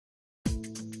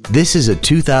This is a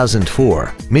 2004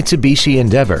 Mitsubishi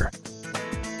Endeavor.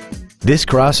 This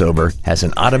crossover has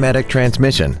an automatic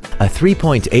transmission, a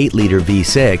 3.8-liter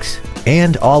V6,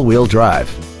 and all-wheel drive.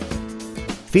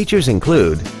 Features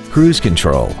include cruise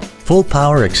control, full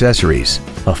power accessories,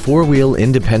 a 4-wheel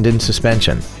independent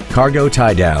suspension, cargo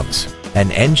tie-downs,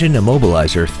 an engine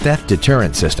immobilizer theft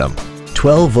deterrent system,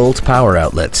 12-volt power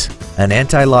outlets, an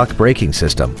anti-lock braking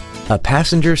system, a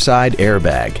passenger side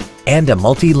airbag, and a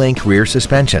multi-link rear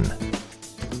suspension.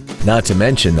 Not to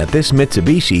mention that this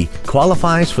Mitsubishi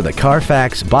qualifies for the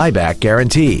Carfax buyback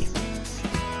guarantee.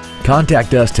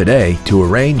 Contact us today to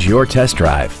arrange your test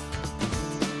drive.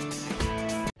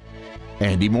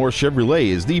 Andy Mohr Chevrolet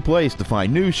is the place to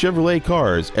find new Chevrolet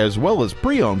cars as well as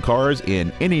pre-owned cars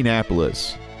in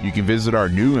Indianapolis. You can visit our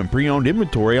new and pre-owned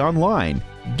inventory online,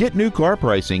 get new car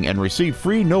pricing, and receive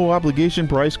free no-obligation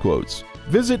price quotes.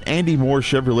 Visit Andy Mohr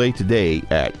Chevrolet today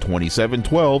at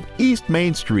 2712 East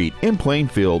Main Street in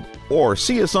Plainfield, or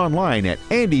see us online at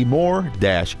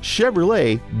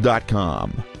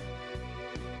andymohr-chevrolet.com.